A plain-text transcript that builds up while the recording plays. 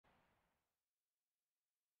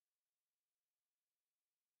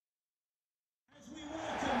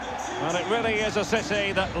Well, it really is a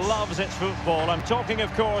city that loves its football. I'm talking,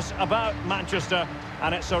 of course, about Manchester,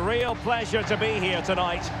 and it's a real pleasure to be here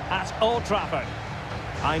tonight at Old Trafford.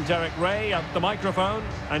 I'm Derek Ray at the microphone,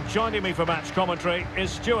 and joining me for match commentary is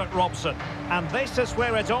Stuart Robson. And this is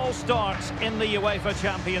where it all starts in the UEFA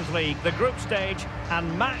Champions League, the group stage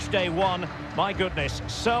and match day one. My goodness,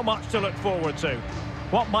 so much to look forward to.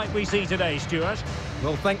 What might we see today, Stuart?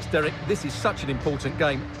 Well, thanks, Derek. This is such an important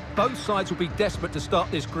game. Both sides will be desperate to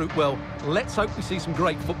start this group well. Let's hope we see some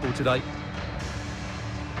great football today.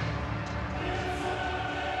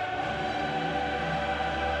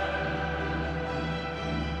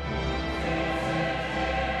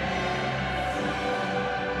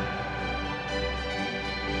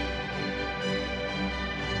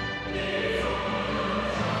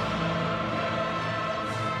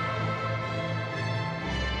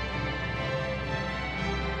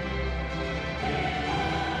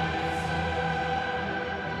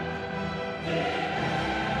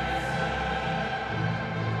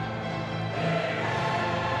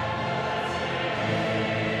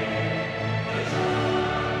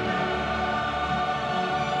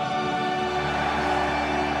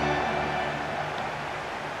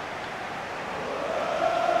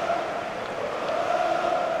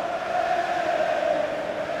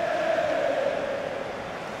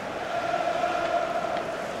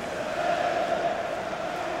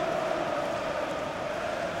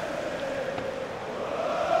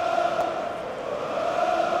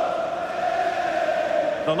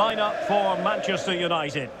 The lineup for Manchester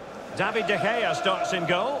United. David De Gea starts in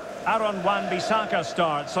goal. Aaron Wan-Bissaka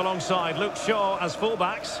starts alongside Luke Shaw as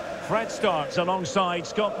fullbacks. Fred starts alongside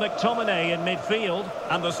Scott McTominay in midfield.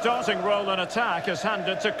 And the starting role in attack is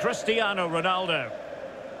handed to Cristiano Ronaldo.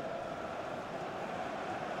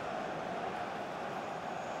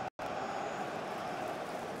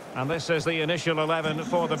 And this is the initial 11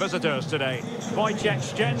 for the visitors today.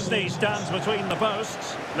 Wojciech Szczęsny stands between the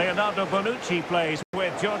posts. Leonardo Bonucci plays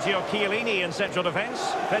with Giorgio Chiellini in central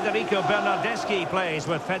defence. Federico Bernardeschi plays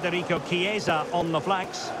with Federico Chiesa on the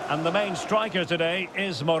flanks. And the main striker today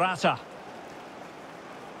is Morata.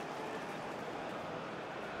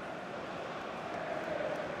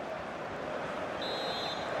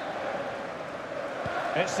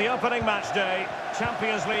 It's the opening match day.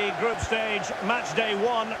 Champions League group stage, match day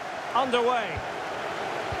one, underway.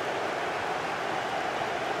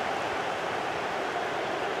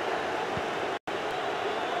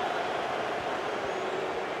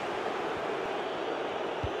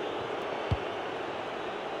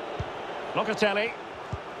 Locatelli.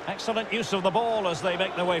 Excellent use of the ball as they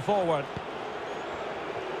make their way forward.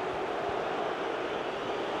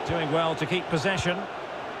 Doing well to keep possession.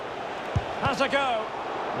 Has a go.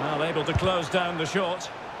 Well, able to close down the shot.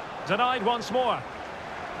 Denied once more.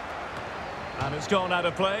 And it's gone out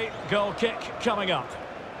of play. Goal kick coming up.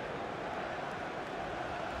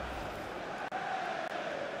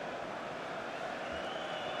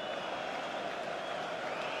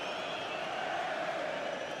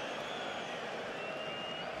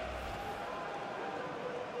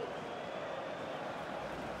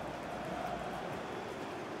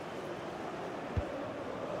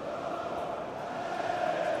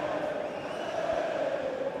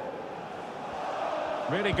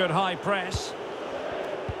 Really good high press.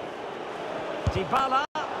 Dybala.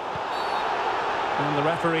 And the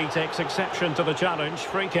referee takes exception to the challenge.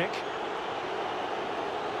 Free kick.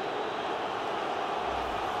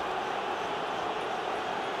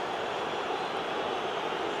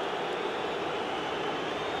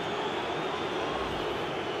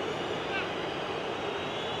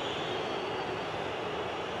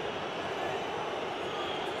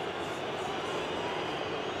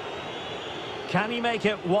 Can he make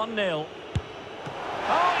it 1-0?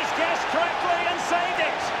 Oh, he's guessed correctly and saved it!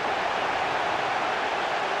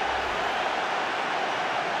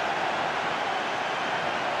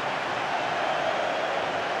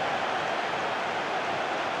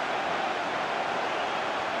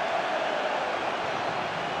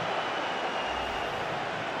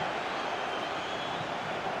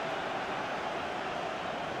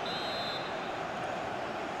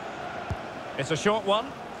 It's a short one.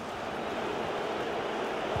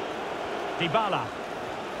 Dybala.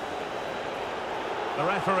 The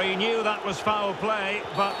referee knew that was foul play,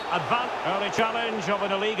 but early challenge of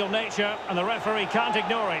an illegal nature, and the referee can't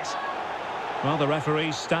ignore it. Well, the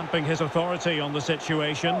referee's stamping his authority on the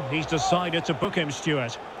situation. He's decided to book him,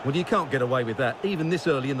 Stuart. Well, you can't get away with that, even this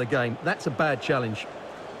early in the game. That's a bad challenge.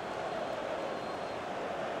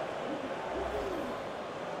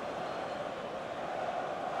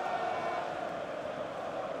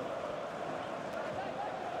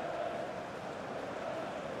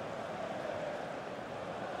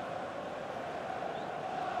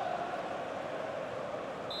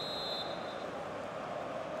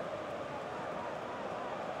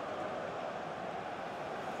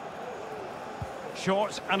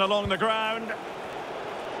 Short and along the ground.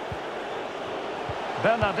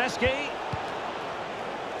 Bernardeschi.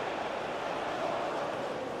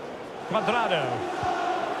 Quadrado.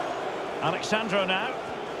 Alexandro now.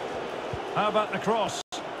 How about the cross?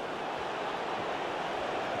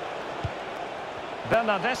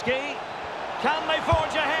 Bernardeschi. Can they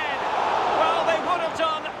forge ahead? Well, they would have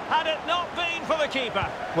done had it not been for the keeper.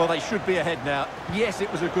 Well, they should be ahead now. Yes,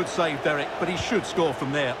 it was a good save, Derek, but he should score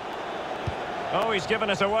from there. Oh, he's given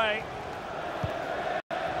it away.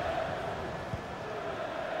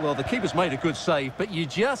 Well, the keeper's made a good save, but you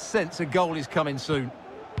just sense a goal is coming soon.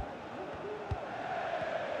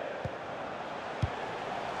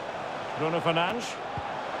 Bruno Fernandes.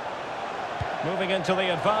 Moving into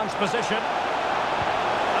the advanced position.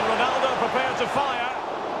 And Ronaldo prepared to fire.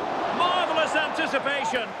 Marvellous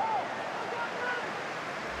anticipation.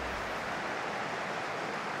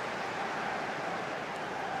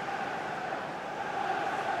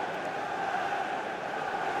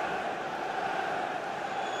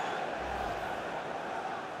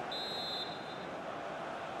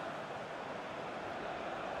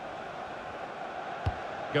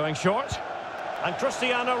 Going short. And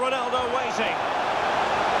Cristiano Ronaldo waiting.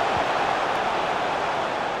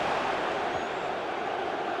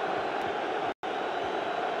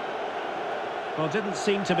 Well, didn't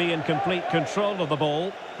seem to be in complete control of the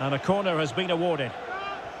ball, and a corner has been awarded.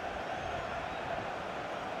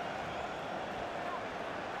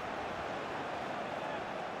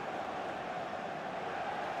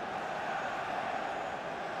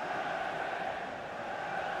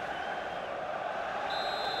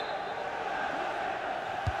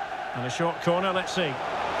 And a short corner, let's see.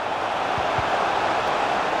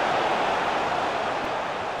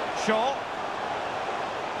 Shaw.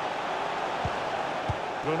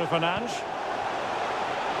 Bruno Fernandes.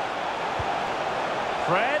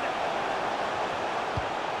 Fred.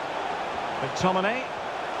 McTominay.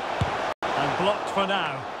 And blocked for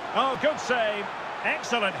now. Oh, good save.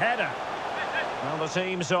 Excellent header. Well, the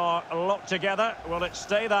teams are locked together. Will it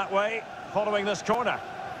stay that way following this corner?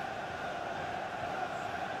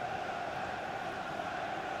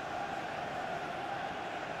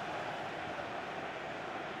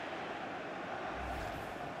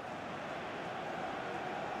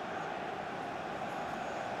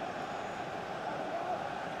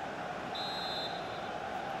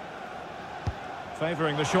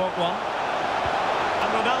 Favouring the short one.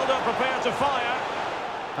 And Ronaldo prepared to fire.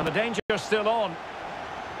 And the danger still on.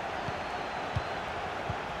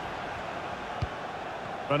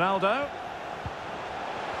 Ronaldo.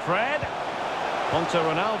 Fred. On to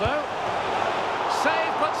Ronaldo.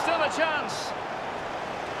 Save, but still a chance.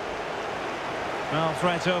 Well,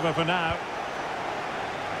 threat over for now.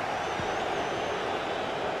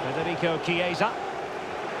 Federico Chiesa.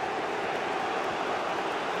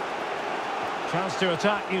 Chance to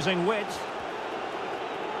attack using width.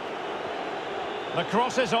 The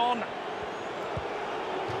cross is on.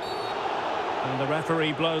 And the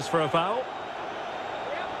referee blows for a foul.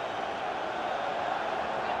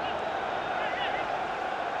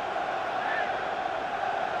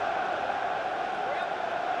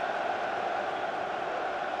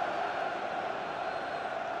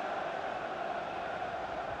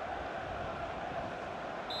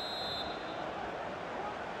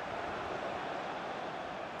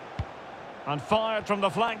 And fired from the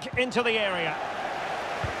flank into the area.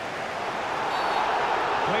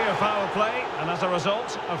 Clear foul play, and as a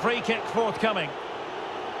result, a free kick forthcoming.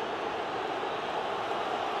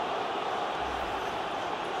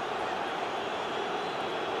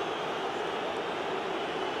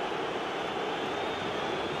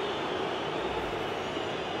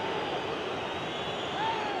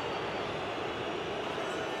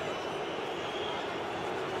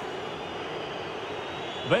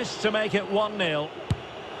 This to make it 1-0.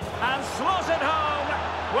 And slots it home.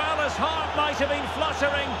 Well, his heart might have been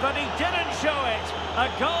fluttering, but he didn't show it. A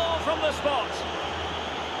goal from the spot.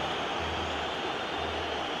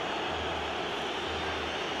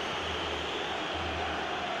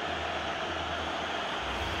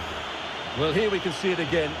 Well, here we can see it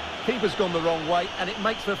again. Keeper's gone the wrong way, and it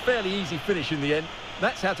makes for a fairly easy finish in the end.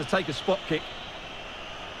 That's how to take a spot kick.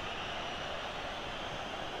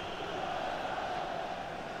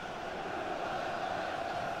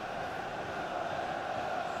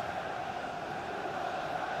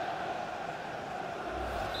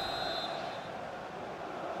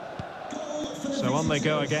 So on they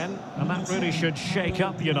go again, and that really should shake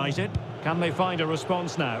up United. Can they find a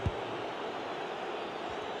response now?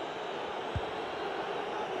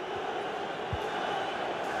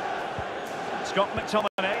 Scott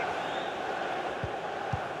McTominay.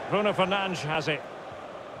 Bruno Fernandes has it.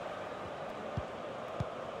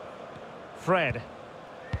 Fred.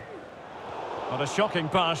 What a shocking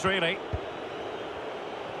pass, really.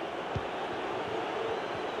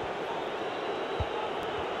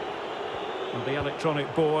 And the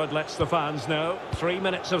electronic board lets the fans know. 3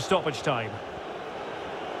 minutes of stoppage time.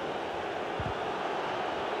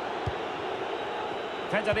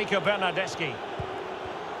 Federico Bernardeschi.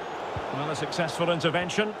 Well, a successful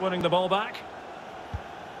intervention, winning the ball back.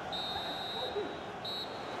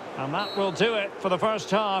 And that will do it for the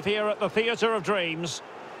first half here at the Theatre of Dreams.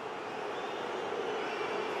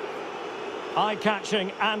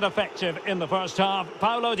 Eye-catching and effective in the first half.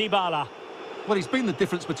 Paulo Dybala. Well, he's been the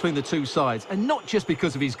difference between the two sides, and not just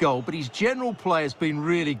because of his goal, but his general play has been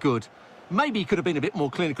really good. Maybe he could have been a bit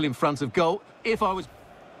more clinical in front of goal if I was...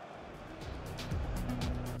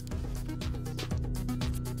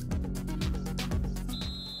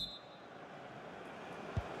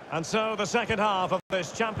 And so the second half of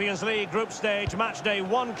this Champions League group stage matchday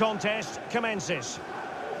 1 contest commences.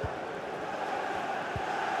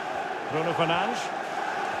 Bruno Fernandes.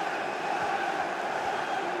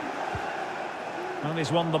 And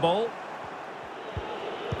he's won the ball.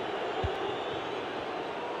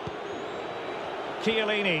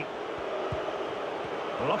 Chiellini.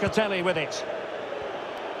 Locatelli with it.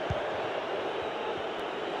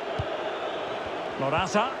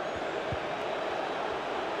 Morata.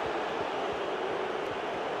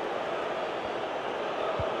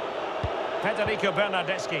 Federico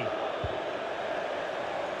Bernardeschi.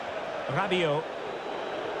 Rabiot.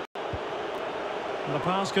 And the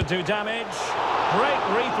pass could do damage. Great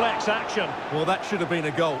reflex action. Well, that should have been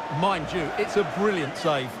a goal. Mind you, it's a brilliant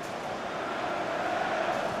save.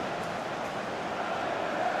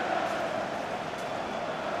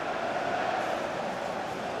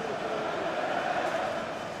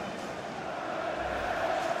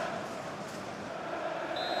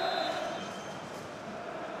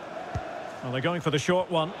 Well, they're going for the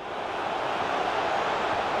short one.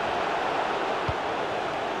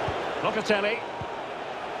 Locatelli.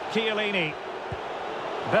 Chiellini.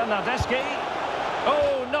 Bernardeschi.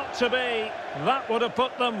 Oh, not to be. That would have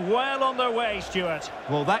put them well on their way, Stuart.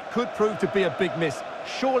 Well, that could prove to be a big miss.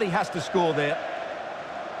 Surely has to score there.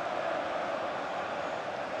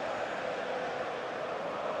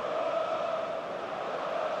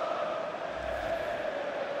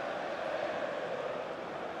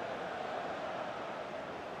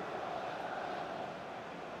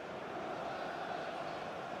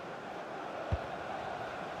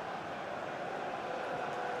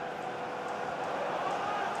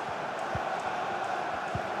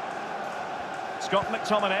 Scott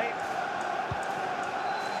McTominay.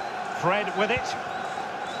 Fred with it.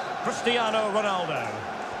 Cristiano Ronaldo.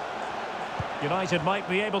 United might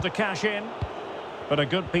be able to cash in, but a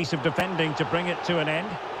good piece of defending to bring it to an end.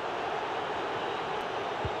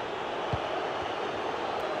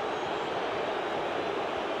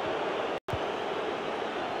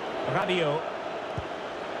 Rabiot.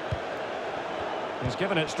 He's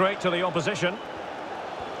given it straight to the opposition.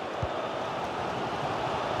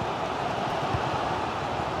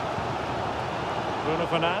 Bruno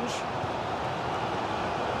Fernandes.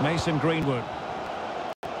 Mason Greenwood.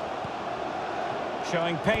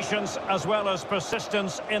 Showing patience as well as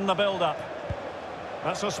persistence in the build-up.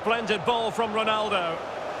 That's a splendid ball from Ronaldo.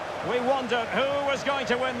 We wondered who was going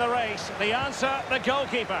to win the race. The answer, the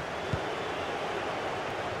goalkeeper.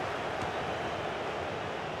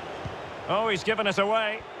 Oh, he's given it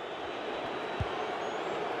away.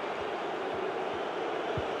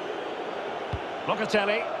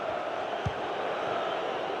 Locatelli.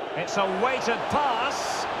 It's a weighted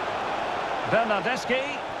pass.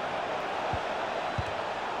 Bernardeschi.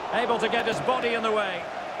 Able to get his body in the way.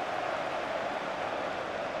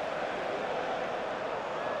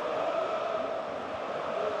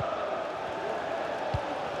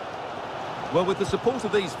 Well, with the support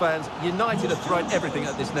of these fans, United have thrown everything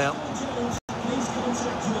at this now. Please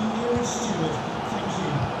contact your nearest steward. Thank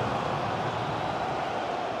you.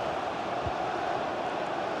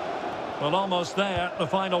 Well, almost there. The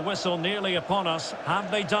final whistle nearly upon us.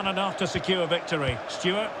 Have they done enough to secure victory?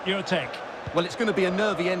 Stuart, your take. Well, it's going to be a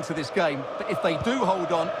nervy end to this game, but if they do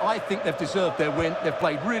hold on, I think they've deserved their win. They've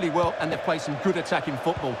played really well and they've played some good attacking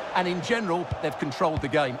football. And in general, they've controlled the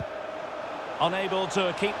game. Unable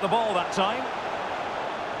to keep the ball that time.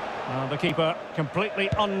 The keeper completely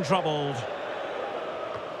untroubled.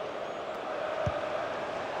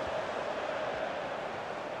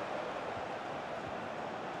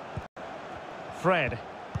 Fred.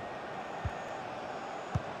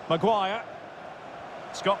 Maguire.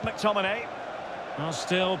 Scott McTominay.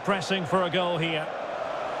 Still pressing for a goal here.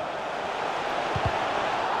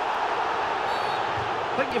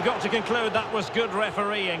 think you've got to conclude that was good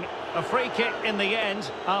refereeing. A free kick in the end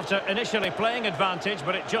after initially playing advantage,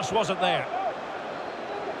 but it just wasn't there.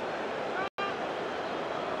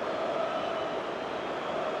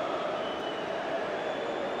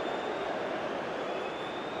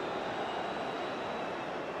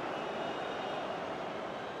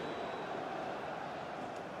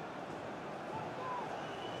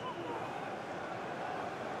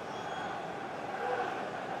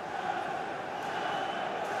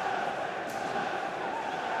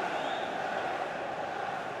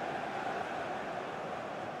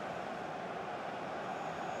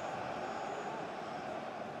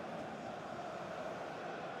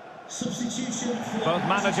 Substitution for Both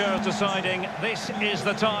managers deciding this is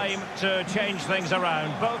the time to change things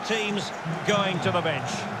around. Both teams going to the bench.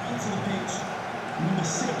 onto the pitch. Number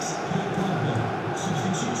 6, Paul Pogba.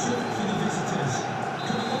 Substitution for the visitors.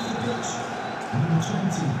 Coming off the pitch, number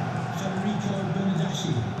 20, Federico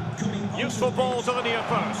Bernardeschi. Coming onto Useful the ball pitch, to the near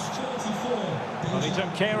post. 34. Well, he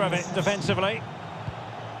took care of it defensively.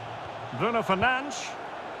 Bruno Fernandes.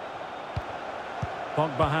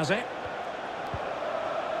 Pogba has it.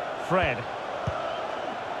 Fred.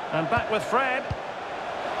 And back with Fred.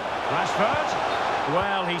 Rashford.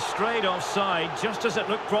 Well, he strayed offside just as it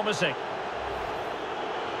looked promising.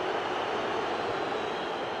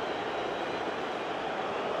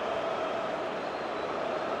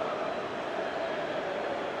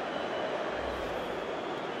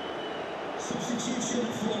 Substitution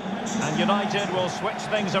for Manchester And United will switch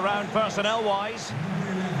things around personnel-wise.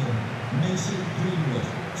 Number 11, Mason Greenwood.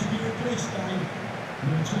 To be replaced by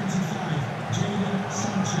number 25, Jadon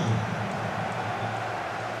Sancho.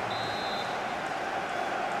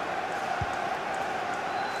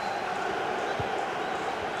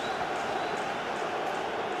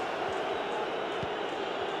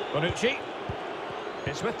 Bonucci.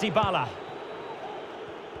 It's with Dybala.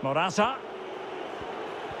 Morata.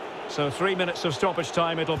 So 3 minutes of stoppage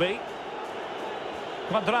time it'll be.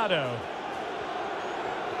 Cuadrado.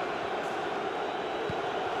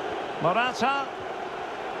 Morata.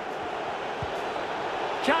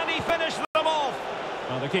 Can he finish them off?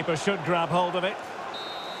 Well, the keeper should grab hold of it.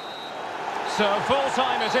 So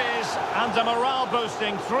full-time it is, and a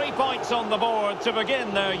morale-boosting 3 points on the board to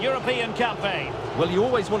begin their European campaign. Well, you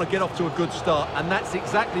always want to get off to a good start, and that's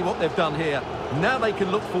exactly what they've done here. Now they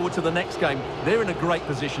can look forward to the next game. They're in a great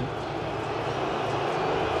position.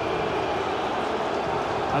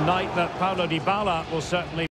 A night that Paulo Dybala will certainly